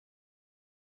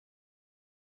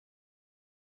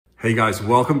Hey guys,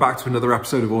 welcome back to another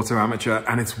episode of Auto Amateur,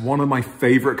 and it's one of my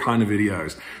favorite kind of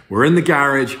videos. We're in the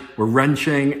garage, we're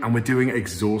wrenching, and we're doing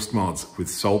exhaust mods with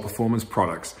Soul Performance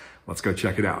products. Let's go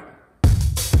check it out.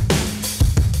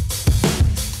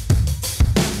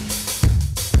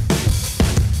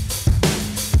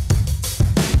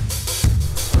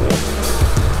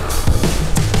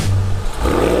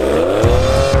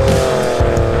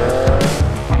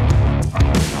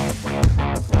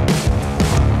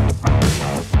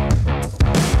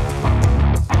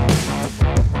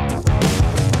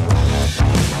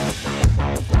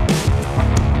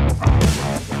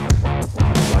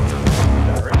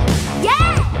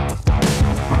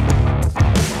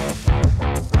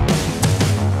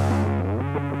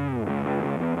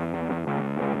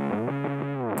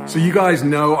 So you guys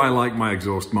know I like my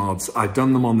exhaust mods. I've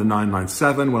done them on the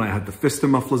 997 when I had the Fister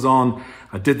mufflers on.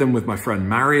 I did them with my friend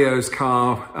Mario's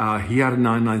car. He had a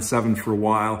 997 for a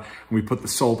while, and we put the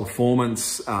Soul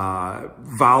Performance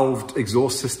valved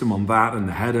exhaust system on that and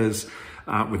the headers.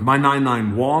 With my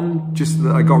 991, just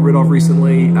that I got rid of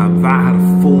recently, that had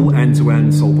a full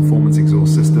end-to-end Soul Performance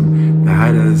exhaust system. The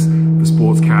headers, the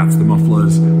sports cats, the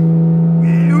mufflers.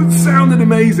 It sounded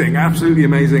amazing, absolutely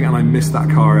amazing, and I miss that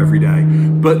car every day.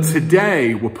 But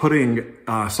today we're putting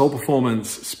Soul Performance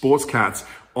sports cats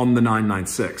on the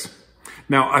 996.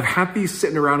 Now, I've had these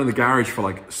sitting around in the garage for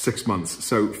like 6 months.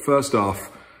 So first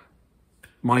off,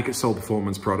 Mike at Soul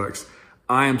Performance Products,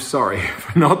 I am sorry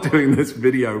for not doing this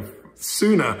video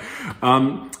sooner.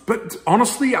 But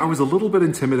honestly, I was a little bit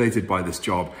intimidated by this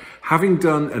job. Having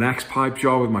done an X-Pipe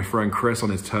job with my friend Chris on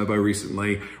his turbo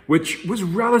recently, which was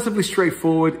relatively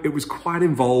straightforward, it was quite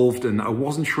involved, and I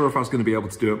wasn't sure if I was going to be able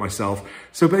to do it myself.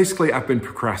 So basically, I've been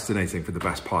procrastinating for the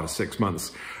best part of 6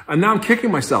 months. And now I'm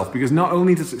kicking myself because not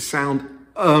only does it sound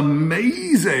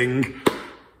amazing,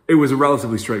 it was a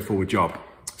relatively straightforward job.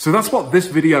 So that's what this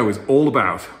video is all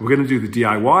about. We're going to do the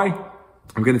DIY.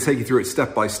 I'm going to take you through it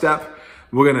step by step.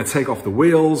 We're going to take off the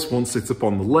wheels once it's up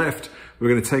on the lift. We're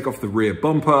going to take off the rear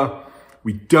bumper.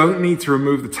 We don't need to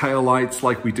remove the tail lights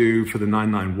like we do for the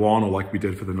 991 or like we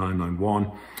did for the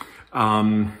 991.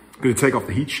 I'm going to take off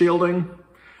the heat shielding.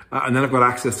 And then I've got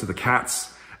access to the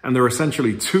cats. And there are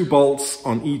essentially 2 bolts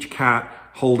on each cat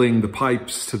holding the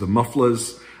pipes to the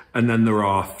mufflers. And then there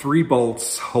are 3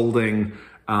 bolts holding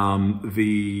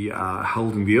the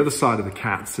other side of the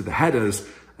cats to the headers.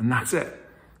 And that's it.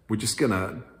 We're just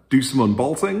gonna do some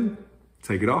unbolting,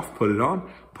 take it off, put it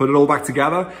on, put it all back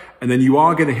together, and then you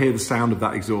are gonna hear the sound of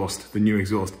that exhaust, the new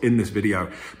exhaust, in this video.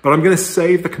 But I'm gonna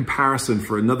save the comparison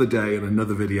for another day and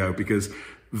another video because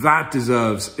that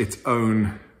deserves its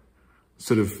own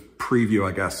sort of preview,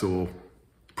 I guess, or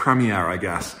premiere, I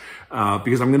guess,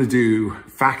 because I'm gonna do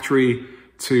factory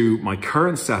to my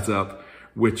current setup,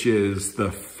 which is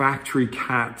the factory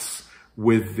cats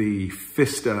with the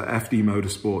Fister FD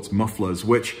Motorsports mufflers,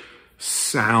 which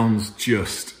sounds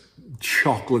just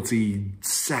chocolatey,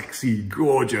 sexy,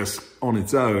 gorgeous on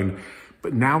its own.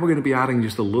 But now we're going to be adding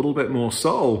just a little bit more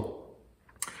soul,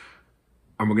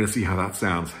 and we're going to see how that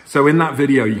sounds. So in that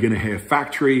video, you're going to hear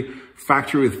factory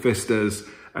with Fisters,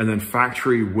 and then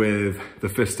factory with the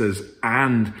Fisters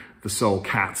and the Soul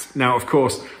Cats. Now, of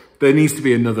course, there needs to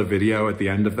be another video at the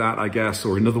end of that, I guess,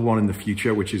 or another one in the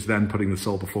future, which is then putting the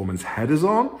Soul Performance headers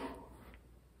on.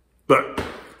 But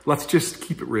let's just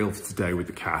keep it real for today with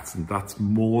the cats, and that's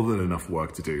more than enough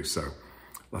work to do, so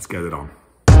let's get it on.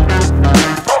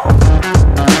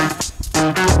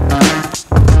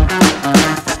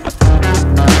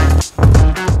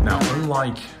 Now,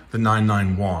 unlike the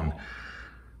 991,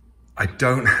 I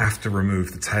don't have to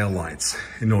remove the tail lights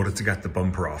in order to get the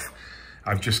bumper off.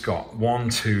 I've just got 1,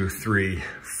 2, 3,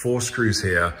 4 screws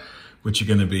here, which are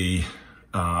going to be,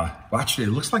 well, actually, it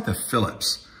looks like they're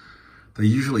Phillips. They're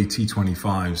usually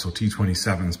T25s or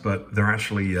T27s, but they're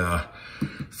actually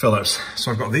Phillips.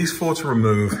 So I've got these 4 to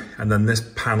remove, and then this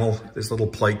panel, this little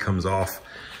plate comes off,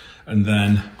 and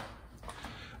then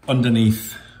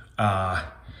underneath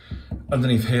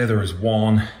here there is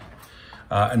 1,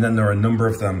 and then there are a number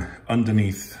of them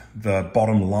underneath the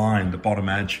bottom line, the bottom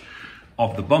edge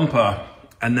of the bumper,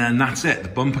 and then that's it. The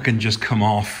bumper can just come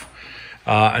off,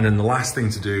 and then the last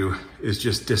thing to do is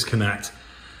just disconnect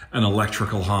an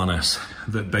electrical harness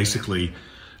that basically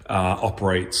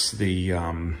operates the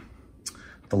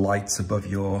lights above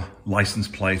your license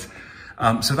plate.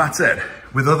 So that's it.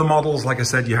 With other models, like I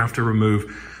said, you have to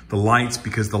remove the lights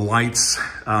because the lights,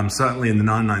 certainly in the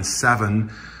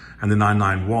 997 and the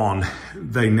 991,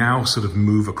 they now sort of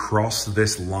move across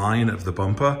this line of the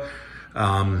bumper.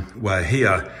 Where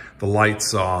here, the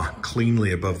lights are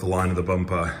cleanly above the line of the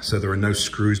bumper, so there are no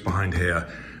screws behind here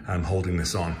holding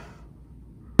this on.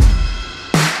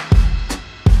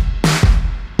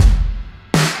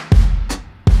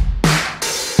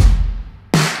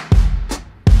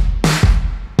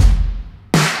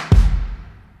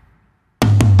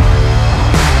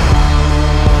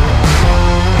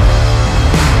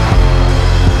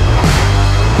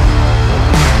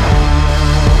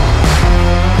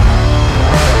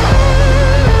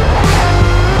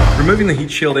 removing the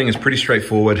heat shielding is pretty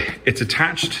straightforward. It's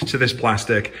attached to this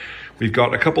plastic. We've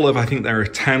got a couple of, I think there are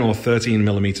 10 or 13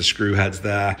 millimeter screw heads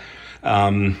there.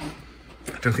 I don't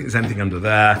think there's anything under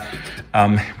there.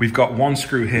 We've got one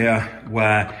screw here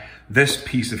where this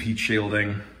piece of heat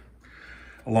shielding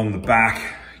along the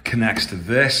back connects to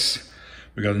this.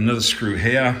 We've got another screw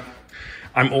here.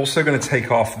 I'm also going to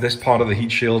take off this part of the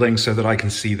heat shielding so that I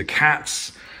can see the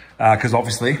cats, because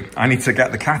obviously I need to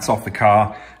get the cats off the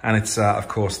car, and it's of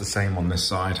course the same on this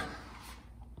side.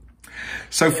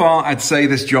 So far, I'd say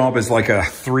this job is like a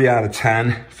 3 out of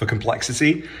 10 for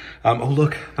complexity. Oh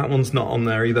look, that one's not on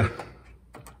there either.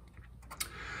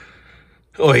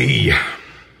 Oy.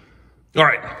 All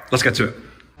right, let's get to it.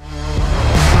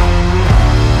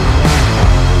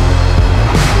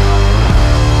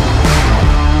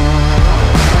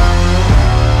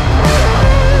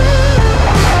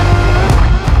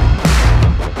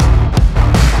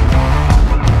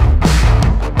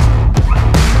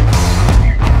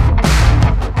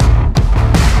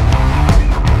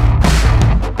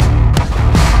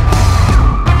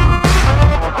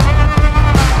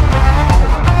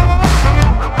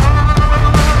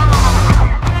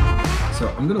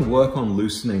 Work on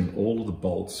loosening all of the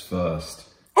bolts first.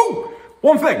 Oh,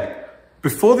 one thing.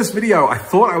 Before this video, I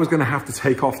thought I was going to have to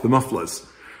take off the mufflers.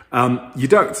 You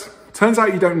don't. Turns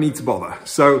out you don't need to bother.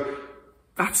 So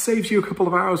that saves you a couple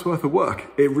of hours worth of work.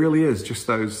 It really is just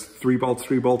those 3 bolts,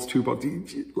 2 bolts.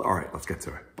 All right, let's get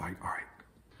to it. Bye. All right.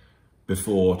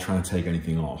 Before trying to take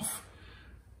anything off,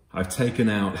 I've taken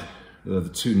out the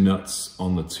 2 nuts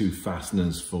on the 2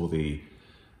 fasteners for the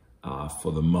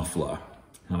muffler.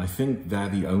 And I think they're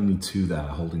the only 2 that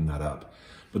are holding that up.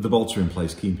 But the bolts are in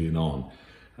place, keeping it on.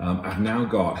 I've now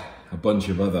got a bunch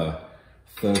of other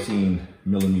 13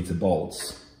 millimeter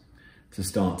bolts to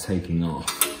start taking off.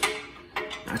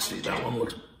 Actually, that one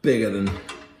looks bigger than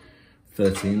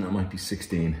 13, that might be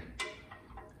 16.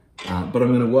 But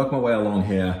I'm gonna work my way along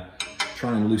here,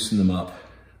 try and loosen them up.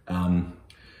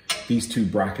 These 2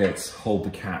 brackets hold the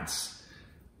cats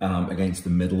against the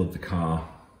middle of the car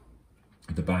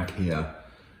at the back here.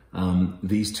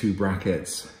 These 2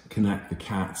 brackets connect the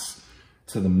cats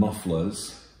to the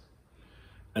mufflers,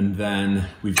 and then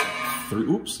we've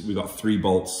got 3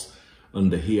 bolts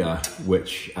under here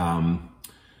which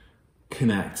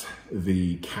connect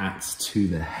the cats to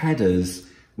the headers,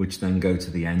 which then go to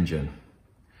the engine.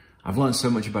 I've learned so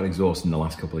much about exhaust in the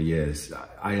last couple of years.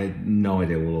 I had no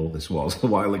idea what all this was a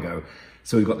while ago.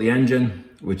 So we've got the engine,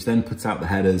 which then puts out the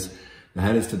headers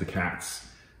to the cats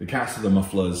to the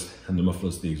mufflers, and the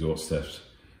mufflers to the exhaust tips.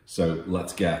 So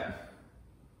let's get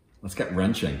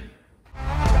wrenching.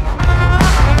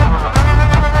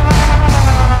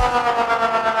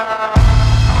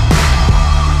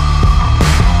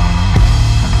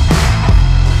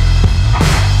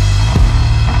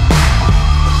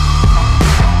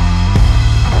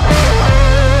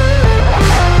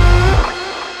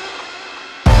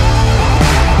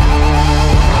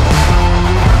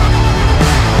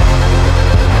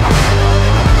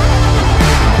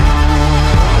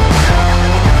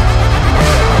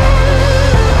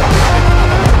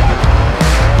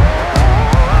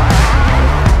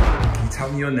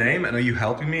 And are you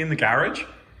helping me in the garage?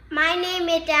 My name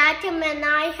is Adam, and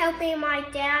I'm helping my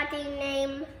daddy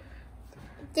named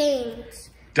James.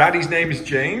 Daddy's name is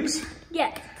James?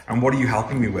 Yes. And what are you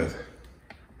helping me with?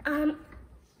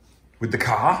 With the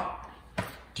car?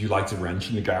 Do you like to wrench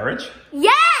in the garage?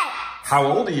 Yes! How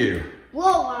old are you?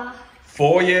 4.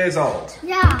 4 years old?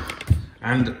 Yeah.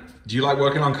 And do you like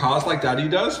working on cars like Daddy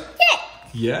does? Yes.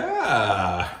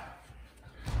 Yeah.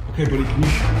 Okay, buddy, can you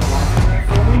shine the light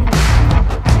for me?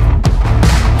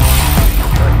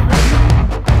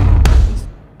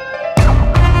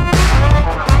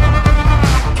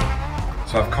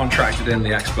 So I've contracted in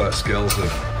the expert skills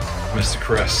of Mr.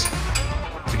 Chris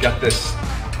to get this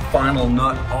final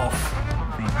nut off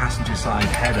the passenger side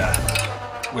header,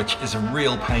 which is a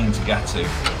real pain to get to.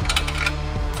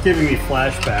 It's giving me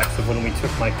flashbacks of when we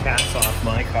took my cats off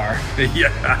my car.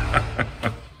 Yeah.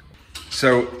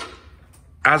 So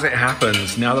as it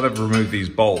happens, now that I've removed these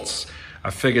bolts, I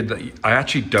figured that I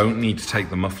actually don't need to take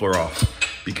the muffler off,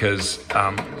 because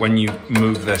when you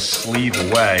move this sleeve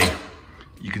away,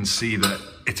 you can see that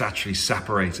it's actually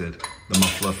separated the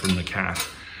muffler from the cat.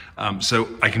 So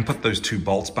I can put those 2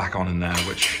 bolts back on in there,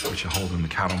 which are holding the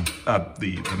cat on,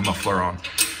 the muffler on.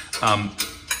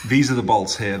 These are the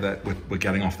bolts here that we're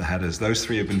getting off the headers. Those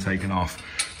 3 have been taken off.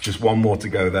 Just 1 more to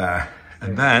go there.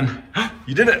 And then,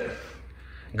 you did it.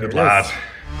 Good lad.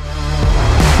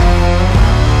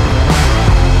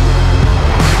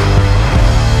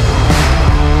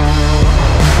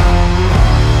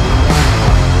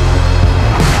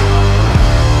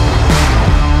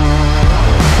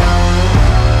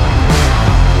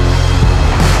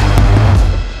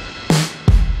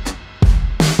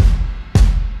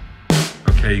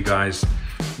 guys.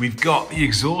 We've got the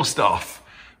exhaust off.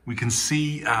 We can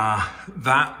see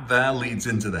that there leads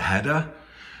into the header.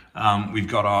 We've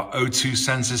got our O2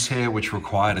 sensors here, which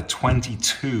required a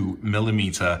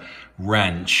 22mm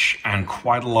wrench and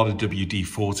quite a lot of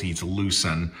WD-40 to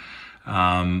loosen.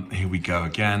 Here we go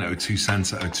again, O2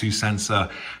 sensor, O2 sensor.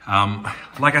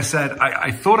 Like I said,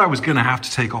 I thought I was gonna have to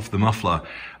take off the muffler,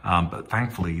 but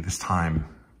thankfully this time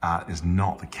is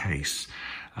not the case.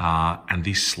 And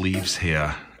these sleeves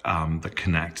here that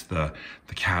connect the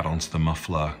cat onto the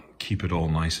muffler keep it all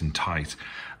nice and tight.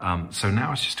 So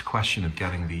now it's just a question of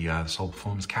getting the Soul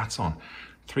Performance cats on.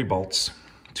 3 bolts,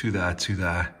 2 there,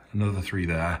 another 3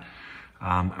 there,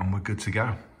 and we're good to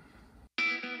go.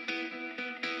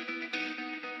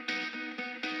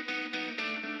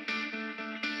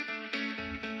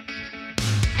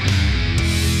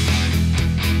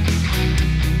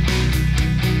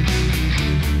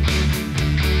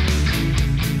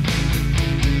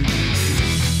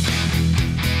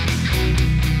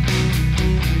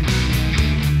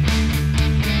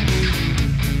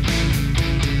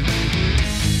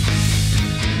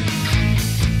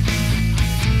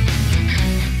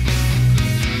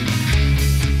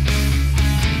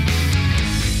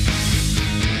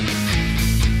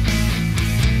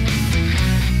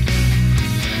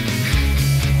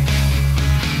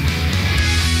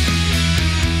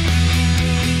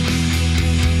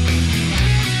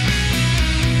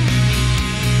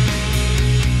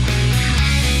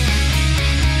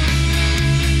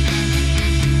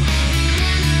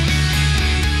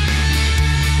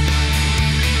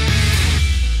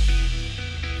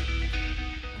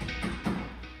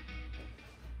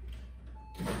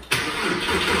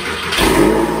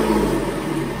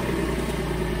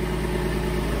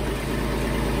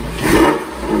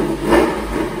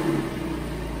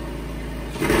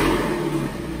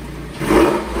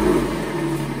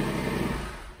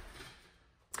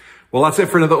 Well, that's it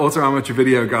for another Auto Amateur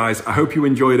video, guys. I hope you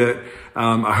enjoyed it.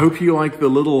 I hope you like the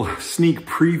little sneak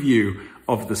preview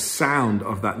of the sound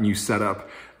of that new setup.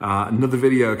 Another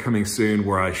video coming soon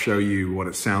where I show you what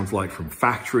it sounds like from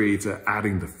factory to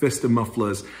adding the Fister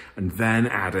mufflers and then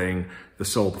adding the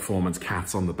Soul Performance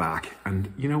cats on the back.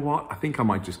 And you know what? I think I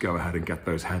might just go ahead and get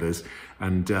those headers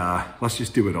and let's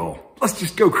just do it all. Let's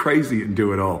just go crazy and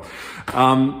do it all.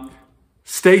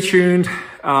 Stay tuned,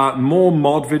 more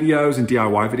mod videos and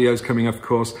DIY videos coming up, of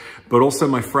course, but also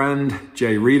my friend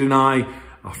Jay Reed and I,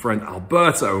 our friend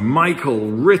Alberto,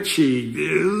 Michael, Richie,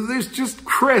 there's just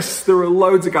Chris, there are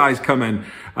loads of guys coming.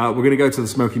 We're gonna go to the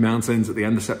Smoky Mountains at the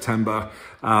end of September.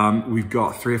 We've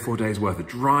got 3 or 4 days worth of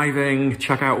driving.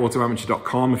 Check out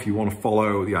autoamateur.com if you wanna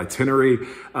follow the itinerary.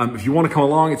 If you wanna come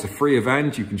along, it's a free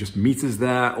event. You can just meet us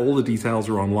there. All the details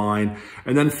are online.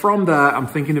 And then from there, I'm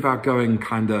thinking about going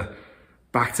kinda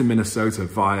back to Minnesota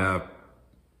via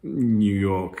New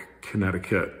York,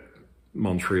 Connecticut,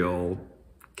 Montreal,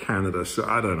 Canada. So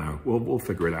I don't know. We'll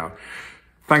figure it out.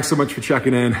 Thanks so much for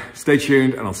checking in. Stay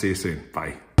tuned and I'll see you soon.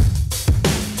 Bye.